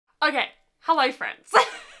Okay, hello friends.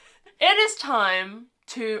 It is time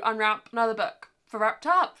to unwrap another book for Wrapped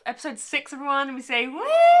Up. Episode 6, everyone, and we say woo!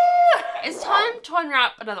 It's time to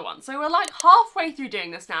unwrap another one. So we're like halfway through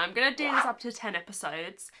doing this now. I'm gonna do this up to 10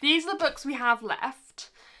 episodes. These are the books we have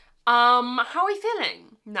left. How are we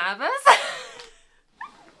feeling? Nervous?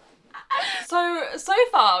 So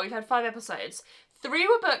far we've had 5 episodes. 3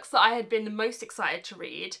 were books that I had been the most excited to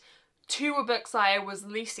read. 2 were books I was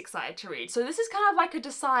least excited to read. So this is kind of like a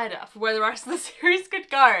decider for where the rest of the series could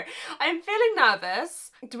go. I'm feeling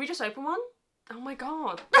nervous. Did we just open one? Oh my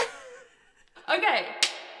god. Okay.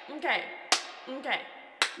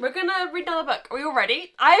 We're gonna read another book. Are we all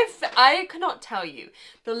ready? I cannot tell you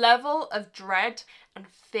the level of dread and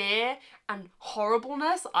fear and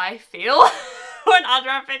horribleness I feel when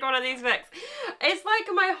unwrapping one of these books. It's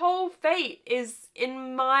like my whole fate is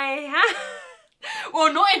in my hand.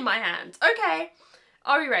 Well, not in my hands. Okay,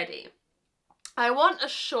 are we ready? I want a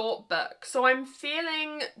short book, so I'm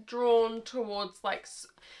feeling drawn towards like...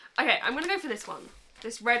 Okay, I'm gonna go for this one.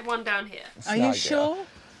 This red one down here. Are you sure?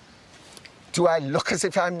 Do I look as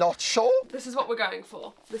if I'm not sure? This is what we're going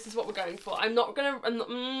for. This is what we're going for. I'm not gonna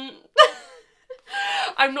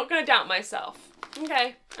doubt myself.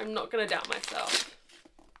 Okay, I'm not gonna doubt myself.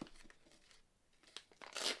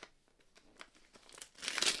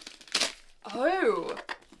 Oh,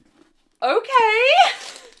 okay.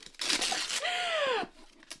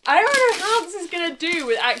 I don't know how this is gonna do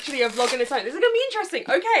with actually a vlog on its own. This is gonna be interesting.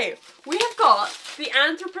 Okay, we have got the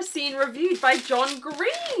Anthropocene reviewed by John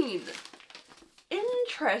Green.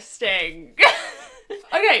 Interesting.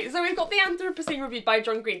 Okay, so we've got the Anthropocene reviewed by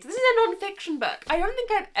John Green. So this is a non-fiction book. I don't think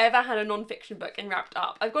I've ever had a non-fiction book in Wrapped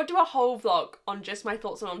Up. I've got to do a whole vlog on just my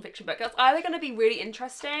thoughts on non-fiction book. That's either going to be really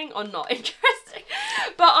interesting or not interesting.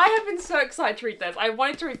 But I have been so excited to read this. I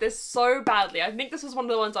wanted to read this so badly. I think this was one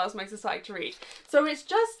of the ones I was most excited to read. So it's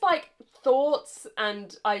just like thoughts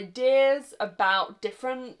and ideas about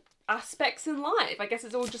different aspects in life. I guess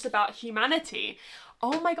it's all just about humanity.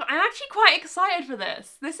 Oh my god, I'm actually quite excited for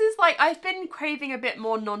this. This is like, I've been craving a bit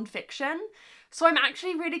more non-fiction, so I'm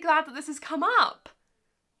actually really glad that this has come up.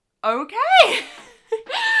 Okay.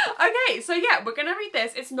 Okay, so yeah, we're gonna read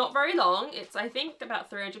this. It's not very long. It's, I think, about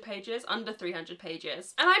 300 pages, under 300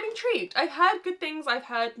 pages. And I'm intrigued. I've heard good things, I've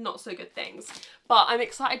heard not so good things. But I'm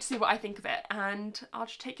excited to see what I think of it, and I'll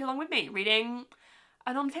just take you along with me, reading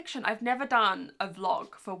a non-fiction. I've never done a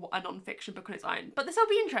vlog for a non-fiction book on its own, but this will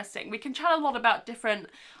be interesting. We can chat a lot about different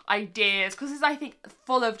ideas, because this is, I think,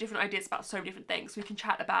 full of different ideas about so many different things. We can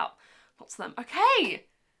chat about lots of them. Okay,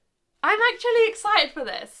 I'm actually excited for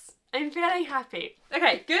this. I'm feeling happy.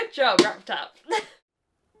 Okay, good job, Wrapped Up.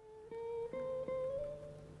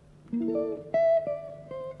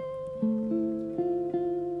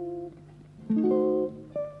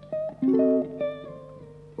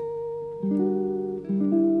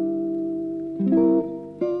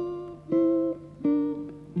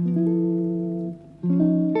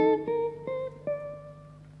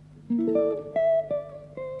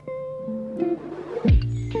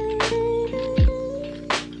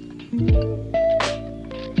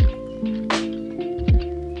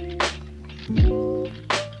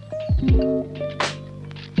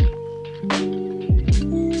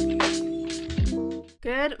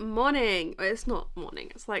 Good morning. It's not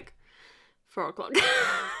morning, it's like 4 o'clock.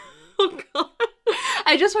 Oh god.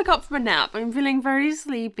 I just woke up from a nap. I'm feeling very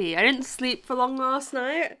sleepy. I didn't sleep for long last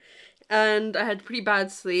night and I had pretty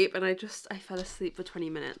bad sleep, and I fell asleep for 20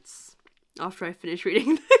 minutes after I finished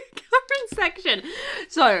reading the current section.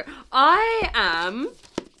 So I've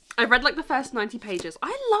read like the first 90 pages.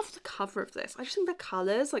 I love the cover of this. I just think the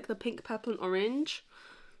colours, like the pink, purple and orange,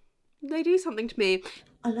 they do something to me.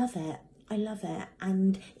 I love it,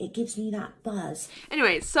 and it gives me that buzz.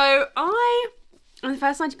 Anyway, so I'm the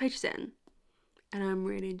first 90 pages in, and I'm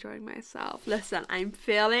really enjoying myself. Listen, I'm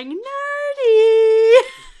feeling nerdy.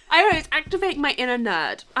 I don't know, it's activating my inner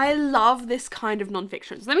nerd. I love this kind of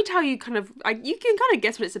non-fiction. So let me tell you kind of, you can kind of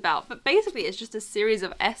guess what it's about, but basically it's just a series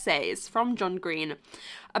of essays from John Green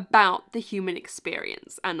about the human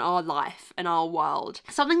experience and our life and our world.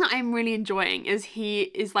 Something that I'm really enjoying is he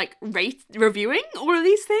is like reviewing all of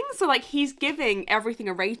these things. So like he's giving everything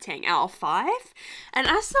a rating out of 5. And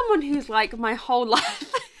as someone who's like my whole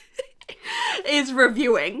life is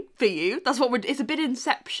reviewing for you, that's what it's a bit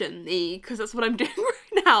Inception-y, because that's what I'm doing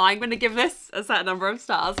right now. I'm going to give this a certain number of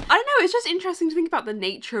stars. I don't know, it's just interesting to think about the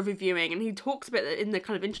nature of reviewing, and he talks a bit in the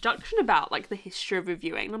kind of introduction about like the history of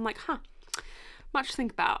reviewing, and I'm like, huh, much to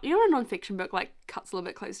think about. You know, a non-fiction book like cuts a little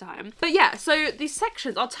bit close to home. But yeah, so these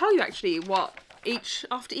sections, I'll tell you actually what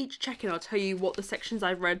After each check-in, I'll tell you what the sections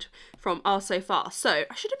I've read from are so far. So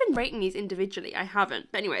I should have been rating these individually. I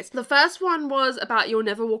haven't. But anyways, the first one was about You'll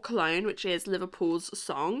Never Walk Alone, which is Liverpool's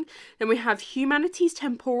song. Then we have Humanity's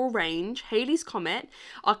Temporal Range, Halley's Comet,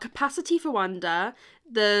 Our Capacity for Wonder,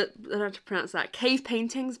 I don't know how to pronounce that, Cave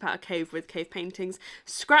Paintings, about a cave with cave paintings,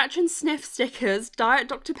 Scratch and Sniff Stickers, Diet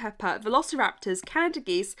Dr. Pepper, Velociraptors, Canada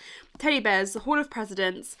Geese, Teddy Bears, The Hall of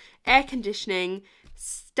Presidents, Air Conditioning,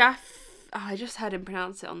 I just heard him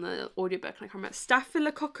pronounce it on the audiobook and I can't remember.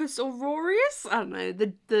 Staphylococcus aureus? I don't know,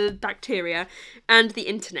 the bacteria, and the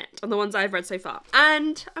internet are the ones I've read so far.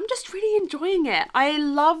 And I'm just really enjoying it. I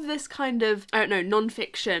love this kind of, I don't know,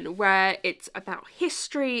 non-fiction where it's about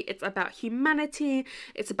history, it's about humanity,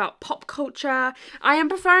 it's about pop culture. I am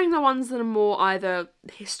preferring the ones that are more either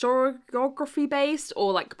historiography based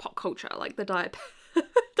or like pop culture, like the Diet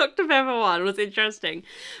Dr. Pepper one was interesting.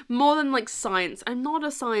 More than like science. I'm not a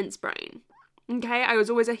science brain. Okay, I was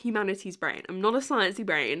always a humanities brain. I'm not a sciencey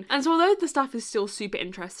brain. And so although the stuff is still super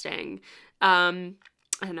interesting, I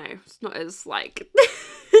don't know, it's not as like,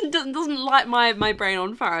 it doesn't light my brain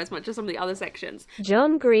on fire as much as some of the other sections.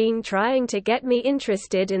 John Green trying to get me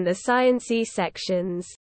interested in the sciencey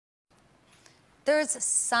sections. There's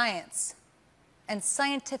science and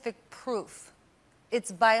scientific proof.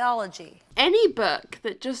 It's biology. Any book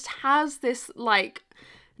that just has this like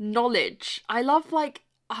knowledge. I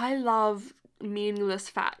love meaningless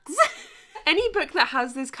facts. Any book that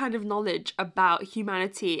has this kind of knowledge about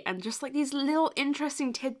humanity and just like these little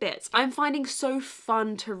interesting tidbits, I'm finding so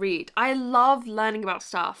fun to read. I love learning about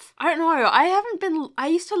stuff. I don't know, I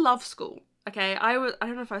used to love school. Okay, I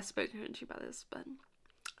don't know if I've spoken to you about this, but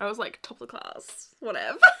I was like top of the class,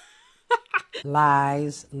 whatever.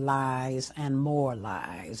 Lies, lies, and more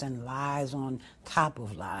lies, and lies on top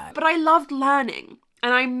of lies. But I loved learning,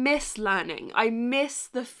 and I miss learning. I miss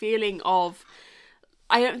the feeling of,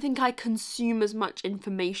 I don't think I consume as much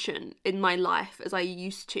information in my life as I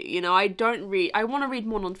used to. You know, I want to read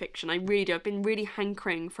more non-fiction. I really do. I've been really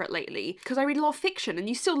hankering for it lately because I read a lot of fiction and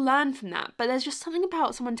you still learn from that. But there's just something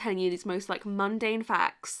about someone telling you these most like mundane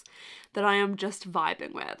facts that I am just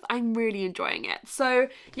vibing with. I'm really enjoying it. So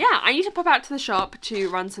yeah, I need to pop out to the shop to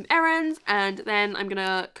run some errands and then I'm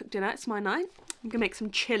gonna cook dinner. It's my night. I'm gonna make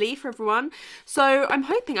some chili for everyone. So I'm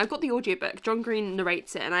hoping, I've got the audiobook. John Green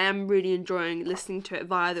narrates it and I am really enjoying listening to it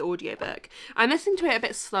via the audiobook. I'm listening to it a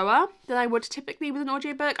bit slower than I would typically with an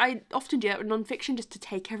audiobook. I often do that with non-fiction just to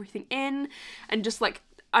take everything in and just like,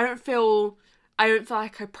 I don't feel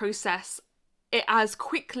like I process it as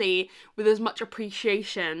quickly with as much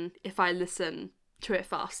appreciation if I listen to it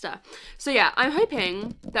faster. So yeah, I'm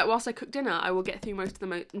hoping that whilst I cook dinner, I will get through most of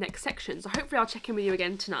the next sections. So hopefully I'll check in with you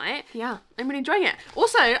again tonight. Yeah, I'm really enjoying it.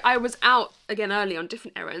 Also, I was out again early on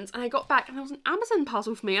different errands and I got back and there was an Amazon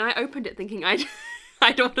parcel for me and I opened it thinking I'd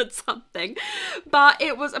ordered something, but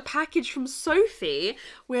it was a package from Sophie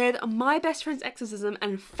with My Best Friend's Exorcism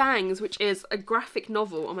and Fangs, which is a graphic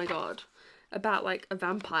novel, oh my god, about like a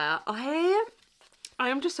vampire. I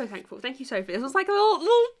am just so thankful. Thank you, Sophie. This was like a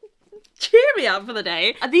little cheer me up for the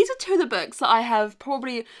day. And these are two of the books that I have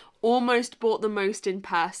probably almost bought the most in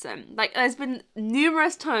person. Like, there's been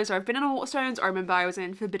numerous times where I've been in Waterstones, or I remember I was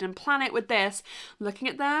in Forbidden Planet with this, looking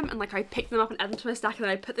at them, and like I picked them up and added them to my stack, and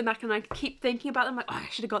then I put them back and I keep thinking about them, like, oh, I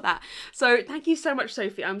should have got that. So thank you so much,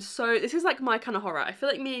 Sophie. This is like my kind of horror. I feel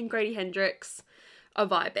like me and Grady Hendrix are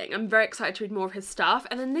vibing. I'm very excited to read more of his stuff,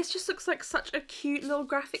 and then this just looks like such a cute little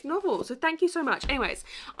graphic novel, so thank you so much. Anyways,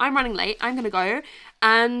 I'm running late, I'm gonna go,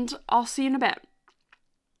 and I'll see you in a bit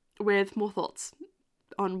with more thoughts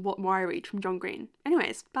on what more I read from John Green.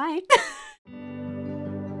 Anyways, bye.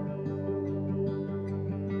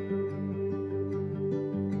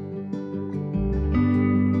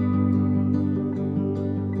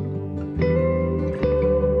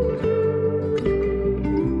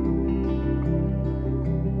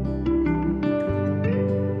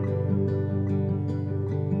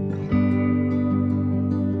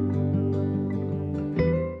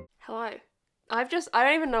 I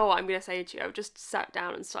don't even know what I'm going to say to you. I've just sat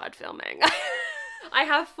down and started filming. I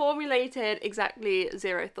have formulated exactly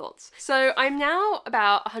 0 thoughts. So I'm now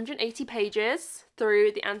about 180 pages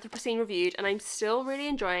through the Anthropocene Reviewed and I'm still really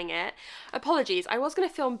enjoying it. Apologies, I was going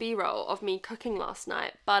to film B-roll of me cooking last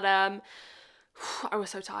night, but I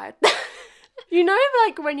was so tired. You know,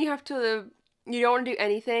 like when you don't want to do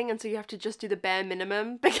anything and so you have to just do the bare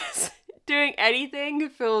minimum because doing anything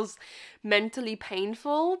feels mentally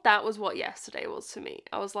painful. That was what yesterday was to me.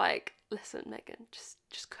 I was like, listen, Megan,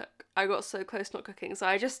 just cook. I got so close not cooking, so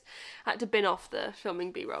I just had to bin off the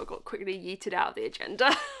filming B-roll, got quickly yeeted out of the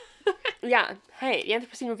agenda. Yeah, hey, the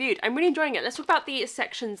Anthropocene Reviewed. I'm really enjoying it. Let's talk about the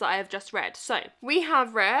sections that I have just read. So, we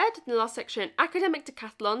have read, in the last section, Academic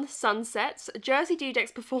Decathlon, Sunsets, Jersey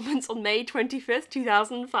Dudek's performance on May 25th,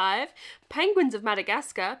 2005, Penguins of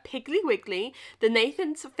Madagascar, Piggly Wiggly, the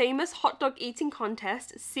Nathan's famous hot dog eating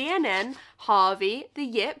contest, CNN, Harvey, The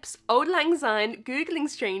Yips, Old Lang Syne, Googling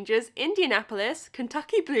Strangers, Indianapolis,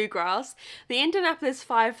 Kentucky Bluegrass, the Indianapolis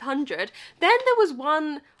 500. Then there was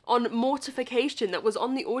one on mortification that was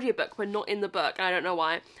on the audiobook but not in the book, and I don't know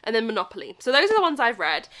why, and then Monopoly. So those are the ones I've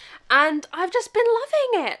read, and I've just been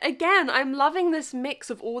loving it. Again, I'm loving this mix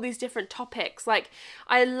of all these different topics. Like,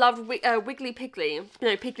 I love Wiggly Piggly,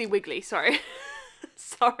 no, Piggly Wiggly, sorry.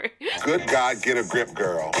 Sorry. Good God, get a grip,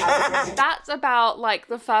 girl. That's about, like,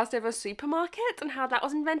 the first ever supermarket and how that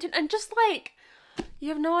was invented, and just, like, you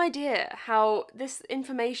have no idea how this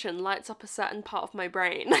information lights up a certain part of my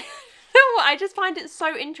brain. I just find it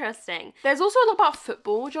so interesting. There's also a lot about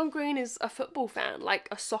football. John Green is a football fan, like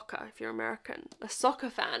a soccer, if you're American, a soccer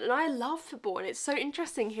fan. And I love football, and it's so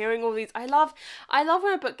interesting hearing all these. I love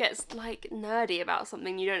when a book gets like nerdy about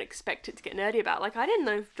something you don't expect it to get nerdy about. Like, I didn't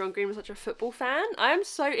know John Green was such a football fan. I am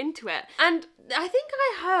so into it. And I think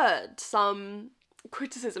I heard some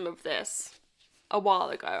criticism of this a while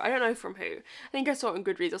ago. I don't know from who. I think I saw it on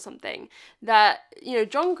Goodreads or something, that, you know,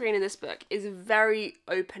 John Green in this book is very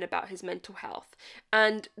open about his mental health.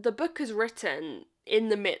 And the book is written in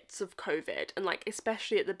the midst of COVID, and like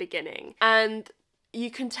especially at the beginning. And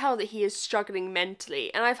you can tell that he is struggling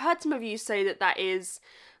mentally. And I've heard some of you say that that is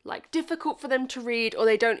like difficult for them to read, or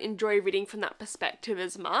they don't enjoy reading from that perspective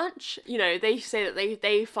as much. You know, they say that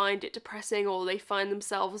they find it depressing, or they find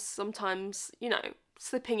themselves sometimes, you know,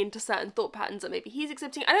 slipping into certain thought patterns that maybe he's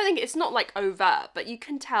exhibiting. I don't think it's not like overt, but you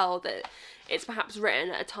can tell that it's perhaps written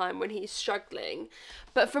at a time when he's struggling.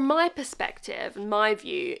 But from my perspective and my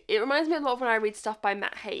view, it reminds me a lot of when I read stuff by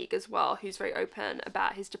Matt Haig as well, who's very open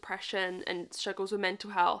about his depression and struggles with mental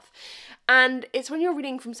health. And it's when you're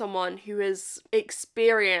reading from someone who has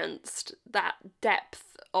experienced that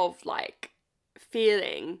depth of like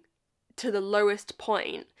feeling to the lowest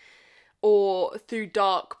point, or through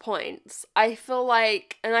dark points. I feel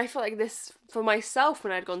like this for myself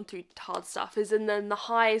when I'd gone through hard stuff is, and then the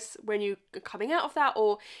highs when you're coming out of that,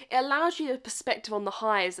 or it allows you a perspective on the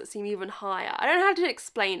highs that seem even higher. I don't know how to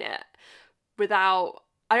explain it without,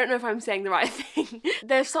 I don't know if I'm saying the right thing.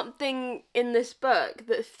 There's something in this book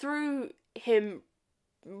that through him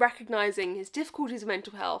recognizing his difficulties of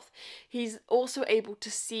mental health, he's also able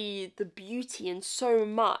to see the beauty in so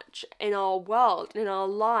much in our world, in our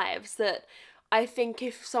lives, that I think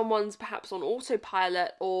if someone's perhaps on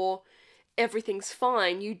autopilot or everything's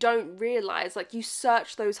fine, you don't realize, like, you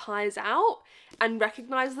search those highs out and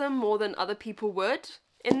recognize them more than other people would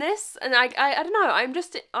in this. And I don't know,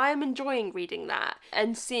 I'm enjoying reading that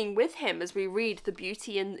and seeing with him as we read the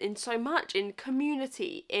beauty in so much, in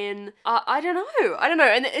community, in I don't know,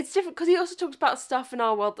 and it's different because he also talks about stuff in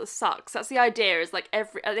our world that sucks. That's the idea, is like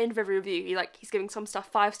at the end of every review he's giving some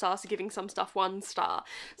stuff 5 stars, he's giving some stuff 1 star.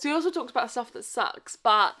 So he also talks about stuff that sucks,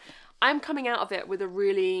 but I'm coming out of it with a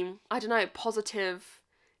really, I don't know, positive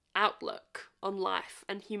outlook on life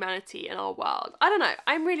and humanity and our world. I don't know,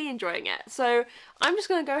 I'm really enjoying it. So I'm just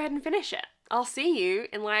gonna go ahead and finish it. I'll see you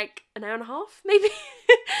in like an hour and a half, maybe,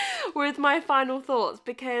 with my final thoughts,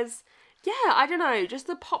 because yeah, I don't know, just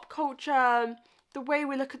the pop culture, the way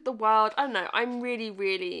we look at the world, I don't know, I'm really,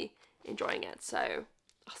 really enjoying it. So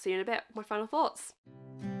I'll see you in a bit with my final thoughts.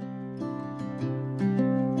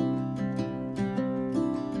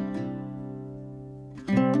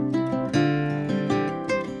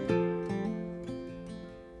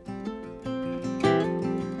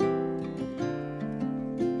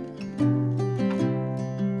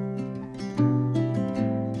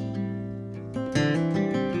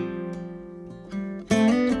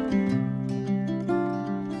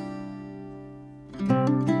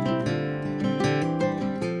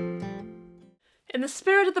 In the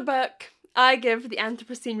spirit of the book, I give the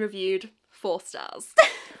Anthropocene Reviewed 4 stars.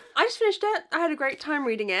 I just finished it. I had a great time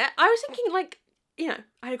reading it. I was thinking, like, you know,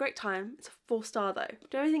 I had a great time. It's a 4 star though. Do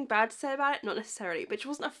you have anything bad to say about it? Not necessarily, but it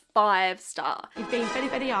wasn't a 5 star. You've been very,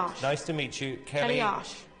 very harsh. Nice to meet you, Kelly. Very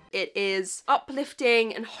harsh. It is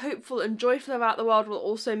uplifting and hopeful and joyful about the world, while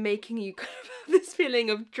also making you kind of have this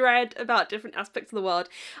feeling of dread about different aspects of the world.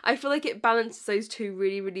 I feel like it balances those two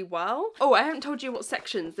really, really well. Oh, I haven't told you what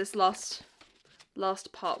sections this last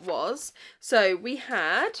part was. So we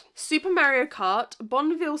had Super Mario Kart,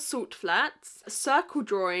 Bonneville Salt Flats, Circle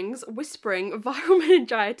Drawings, Whispering, Viral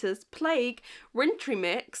Meningitis, Plague, Wintry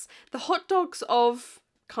Mix, The Hot Dogs of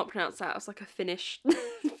can't pronounce that. It's like a Finnish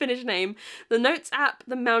Finnish name. The Notes app,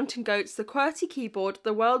 the Mountain Goats, the QWERTY keyboard,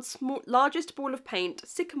 the world's largest ball of paint,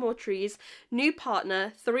 sycamore trees, new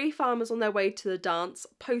partner, 3 farmers on their way to the dance,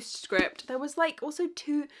 postscript. There was like also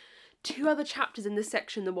two other chapters in this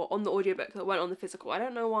section that were on the audiobook that weren't on the physical. I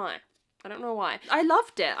don't know why. I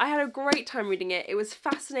loved it. I had a great time reading it. It was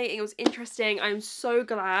fascinating. It was interesting. I'm so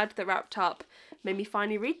glad that Wrapped Up made me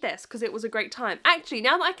finally read this because it was a great time. Actually,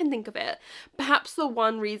 now that I can think of it, perhaps the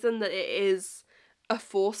one reason that it is a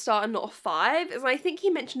 4-star and not a 5 is, I think he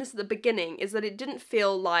mentioned this at the beginning, is that it didn't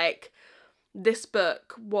feel like this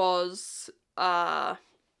book was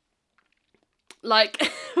like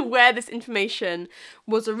where this information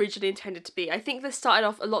was originally intended to be. I think this started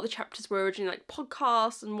off, a lot of the chapters were originally like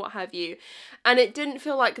podcasts and what have you, and it didn't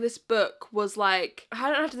feel like this book was like, I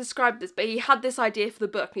don't know how to describe this, but he had this idea for the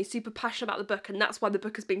book and he's super passionate about the book and that's why the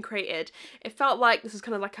book has been created. It felt like this was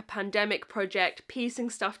kind of like a pandemic project, piecing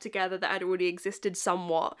stuff together that had already existed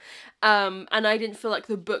somewhat, and I didn't feel like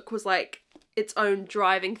the book was like its own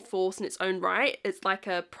driving force in its own right. It's like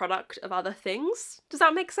a product of other things. Does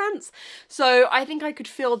that make sense? So I think I could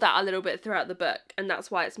feel that a little bit throughout the book, and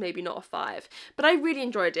that's why it's maybe not a 5. But I really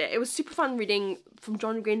enjoyed it. It was super fun reading from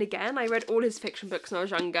John Green again. I read all his fiction books when I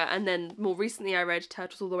was younger, and then more recently I read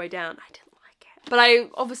Turtles All the Way Down. I didn't like it. But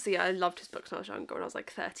I loved his books when I was younger, when I was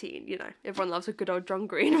like 13, you know. Everyone loves a good old John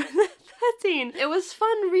Green when they're 13. It was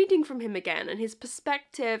fun reading from him again, and his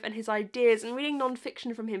perspective and his ideas, and reading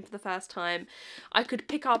non-fiction from him for the first time. I could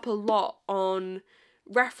pick up a lot on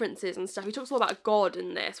references and stuff. He talks a lot about God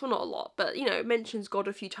in this. Well, not a lot, but, you know, mentions God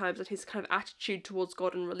a few times and his kind of attitude towards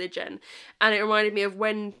God and religion. And it reminded me of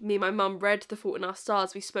when me and my mum read The Fault in Our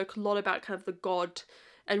Stars, we spoke a lot about kind of the God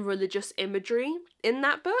and religious imagery in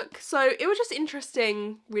that book. So it was just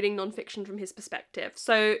interesting reading non-fiction from his perspective.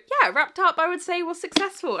 So yeah, Wrapped Up, I would say, was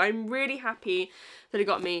successful. I'm really happy that it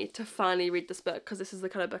got me to finally read this book, because this is the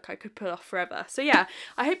kind of book I could put off forever. So yeah,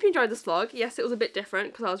 I hope you enjoyed this vlog. Yes, it was a bit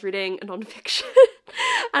different because I was reading a non-fiction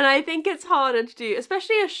and I think it's harder to do,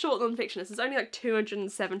 especially a short non-fiction. This is only like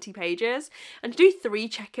 270 pages, and to do 3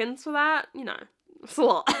 check-ins for that, you know, it's a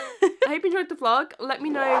lot. I hope you enjoyed the vlog. Let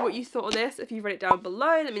me know what you thought of this if you've read it down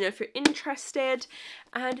below. Let me know if you're interested.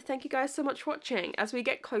 And thank you guys so much for watching. As we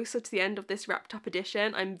get closer to the end of this Wrapped Up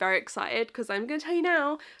edition, I'm very excited because I'm going to tell you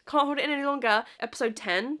now, can't hold it in any longer. Episode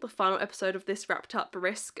 10, the final episode of this Wrapped Up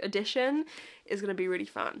Risk edition, is going to be really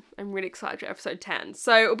fun. I'm really excited for episode 10.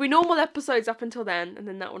 So it'll be normal episodes up until then, and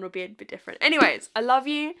then that one will be a bit different. Anyways, I love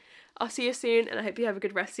you. I'll see you soon, and I hope you have a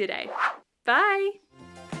good rest of your day. Bye!